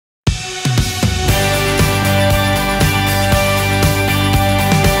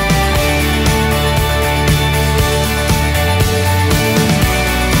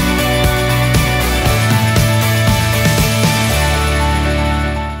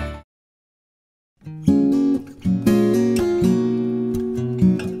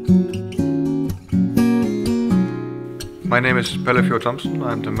My name is Thompson.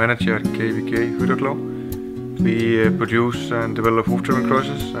 I'm the manager at KVK Hydra Klov. We produce and develop hoof trimming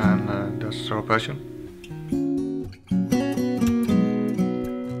crosses, and that's our passion.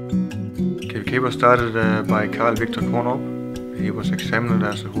 KVK was started by KVK Hydra. He was examined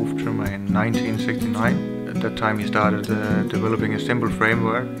as a hoof trimmer in 1969. At that time he started developing a simple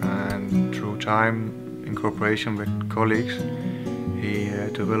framework, and through time, in cooperation with colleagues, he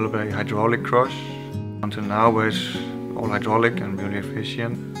developed a hydraulic cross. Until now it's all hydraulic and really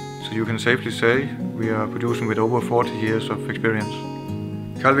efficient. So you can safely say we are producing with over 40 years of experience.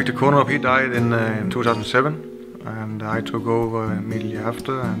 KVK Hydra, he died in 2007, and I took over immediately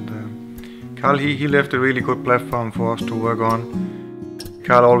after. And Carl, he left a really good platform for us to work on.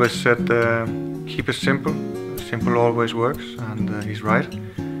 Carl always said, keep it simple. Simple always works, and he's right.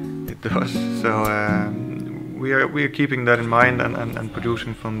 It does. So we are keeping that in mind and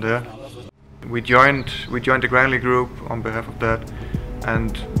producing from there. We joined the Granley group on behalf of that,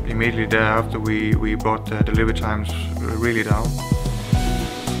 and immediately thereafter we brought the delivery times really down.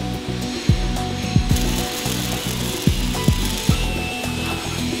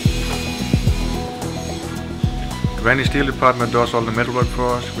 Granley Steel Department does all the metalwork for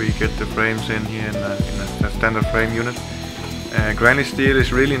us. We get the frames in here in a standard frame unit. Granley Steel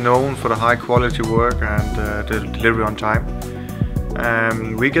is really known for the high quality work and the delivery on time.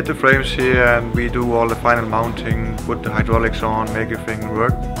 We get the frames here and we do all the final mounting, put the hydraulics on, make everything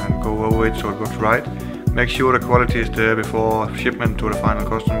work and go over it so it works right. Make sure the quality is there before shipment to the final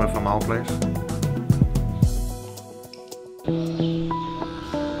customer from our place.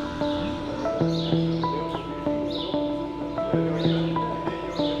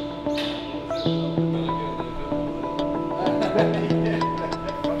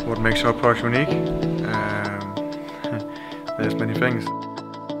 What makes our product unique? There's many things.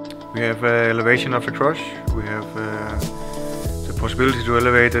 We have elevation of the cross. We have the possibility to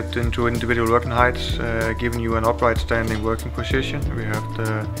elevate it into individual working heights, giving you an upright standing working position. We have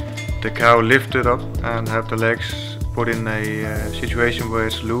the cow lifted up and have the legs put in a situation where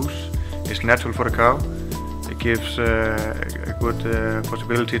it's loose. It's natural for the cow. It gives a good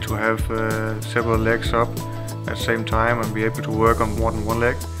possibility to have several legs up at the same time and be able to work on more than one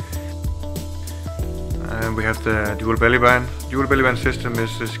leg. And we have the dual belly band. Dual belly band system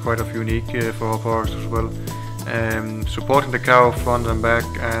is quite unique for our products as well. Supporting the cow front and back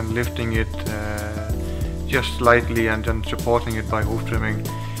and lifting it just slightly and then supporting it by hoof trimming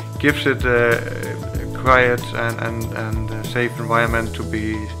gives it a quiet and safe environment to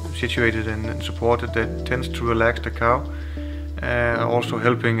be situated in and supported. That tends to relax the cow, also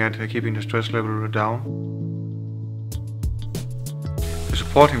helping at keeping the stress level down. The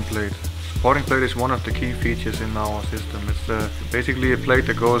supporting plate. Supporting plate is one of the key features in our system. It's basically a plate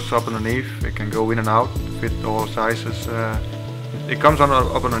that goes up underneath. It can go in and out, fit all sizes. It comes up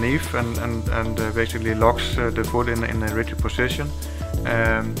underneath and basically locks the foot in a rigid position.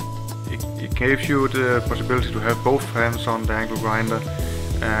 It gives you the possibility to have both hands on the ankle grinder,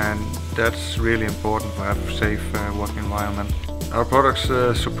 and that's really important for having a safe working environment. Our products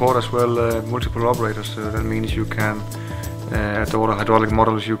support as well multiple operators. That means you can at all the hydraulic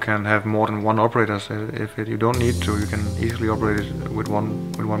models you can have more than one operator. So if you don't need to, you can easily operate it with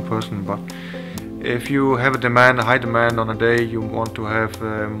one person. But if you have a high demand on a day, you want to have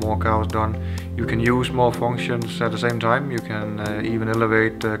more cows done, you can use more functions at the same time. You can even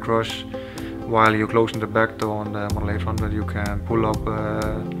elevate the cross while you're closing the back door on the Model 800. You can pull up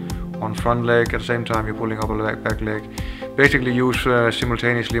one front leg at the same time you're pulling up a back leg. Basically use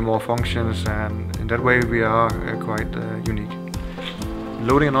simultaneously more functions, and in that way we are quite unique.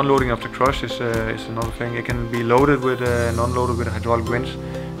 Loading and unloading of the cross is another thing. It can be loaded with and unloaded with a hydraulic winch.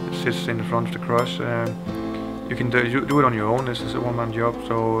 It sits in the front of the cross. You can do it on your own. This is a one-man job,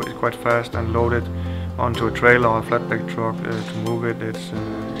 so it's quite fast, and load it onto a trailer or a flatbed truck to move it.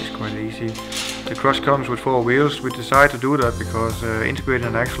 It's quite easy. The cross comes with 4 wheels. We decided to do that because integrating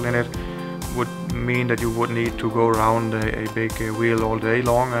an axle in it would mean that you would need to go around a big wheel all day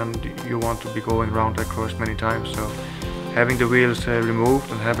long, and you want to be going around that cross many times. So having the wheels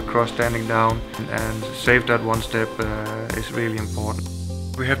removed and have a cross standing down and save that one step is really important.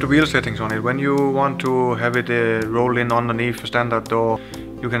 We have the wheel settings on it. When you want to have it roll in underneath a standard door,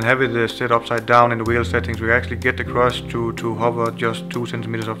 you can have it set upside down in the wheel settings. We actually get the cross to hover just 2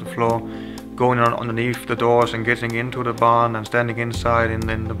 centimeters off the floor, going on underneath the doors and getting into the barn and standing inside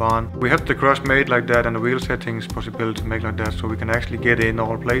in the barn. We have the cross made like that, and the wheel settings possibility to make like that, so we can actually get in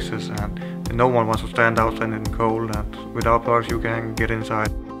all places, and no one wants to stand outside in the cold, and with our products you can get inside.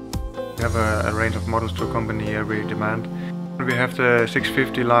 We have a range of models to accompany every demand. We have the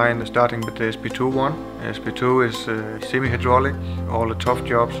 650 line starting with the SP2 one. SP2 is semi-hydraulic. All the tough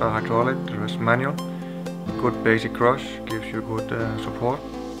jobs are hydraulic, the rest manual. Good basic crush, gives you good support.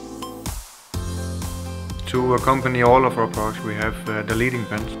 To accompany all of our products we have the leading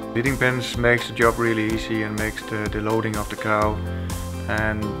pins. Leading pins makes the job really easy and makes the loading of the cow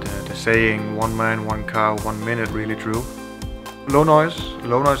and the saying one man, one cow, 1 minute really true. Low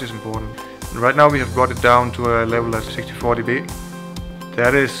noise is important. Right now we have brought it down to a level at 64 dB.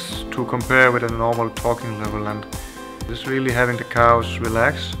 That is to compare with a normal talking level, and just really having the cows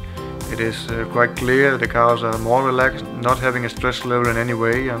relax. It is quite clear the cows are more relaxed, not having a stress level in any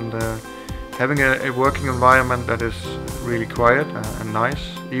way, and having a working environment that is really quiet and nice,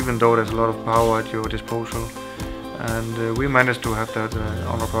 even though there's a lot of power at your disposal. And we managed to have that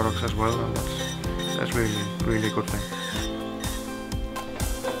on our products as well, and that's really a good thing.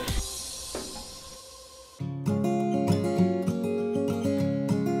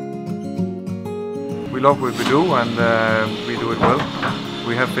 We love what we do, and we do it well.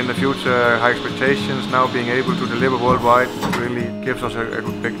 We have in the future high expectations. Now being able to deliver worldwide really gives us a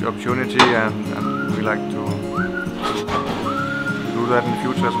big opportunity, and we like to do that in the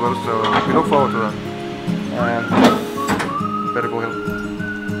future as well. So we look forward to that. And better go ahead.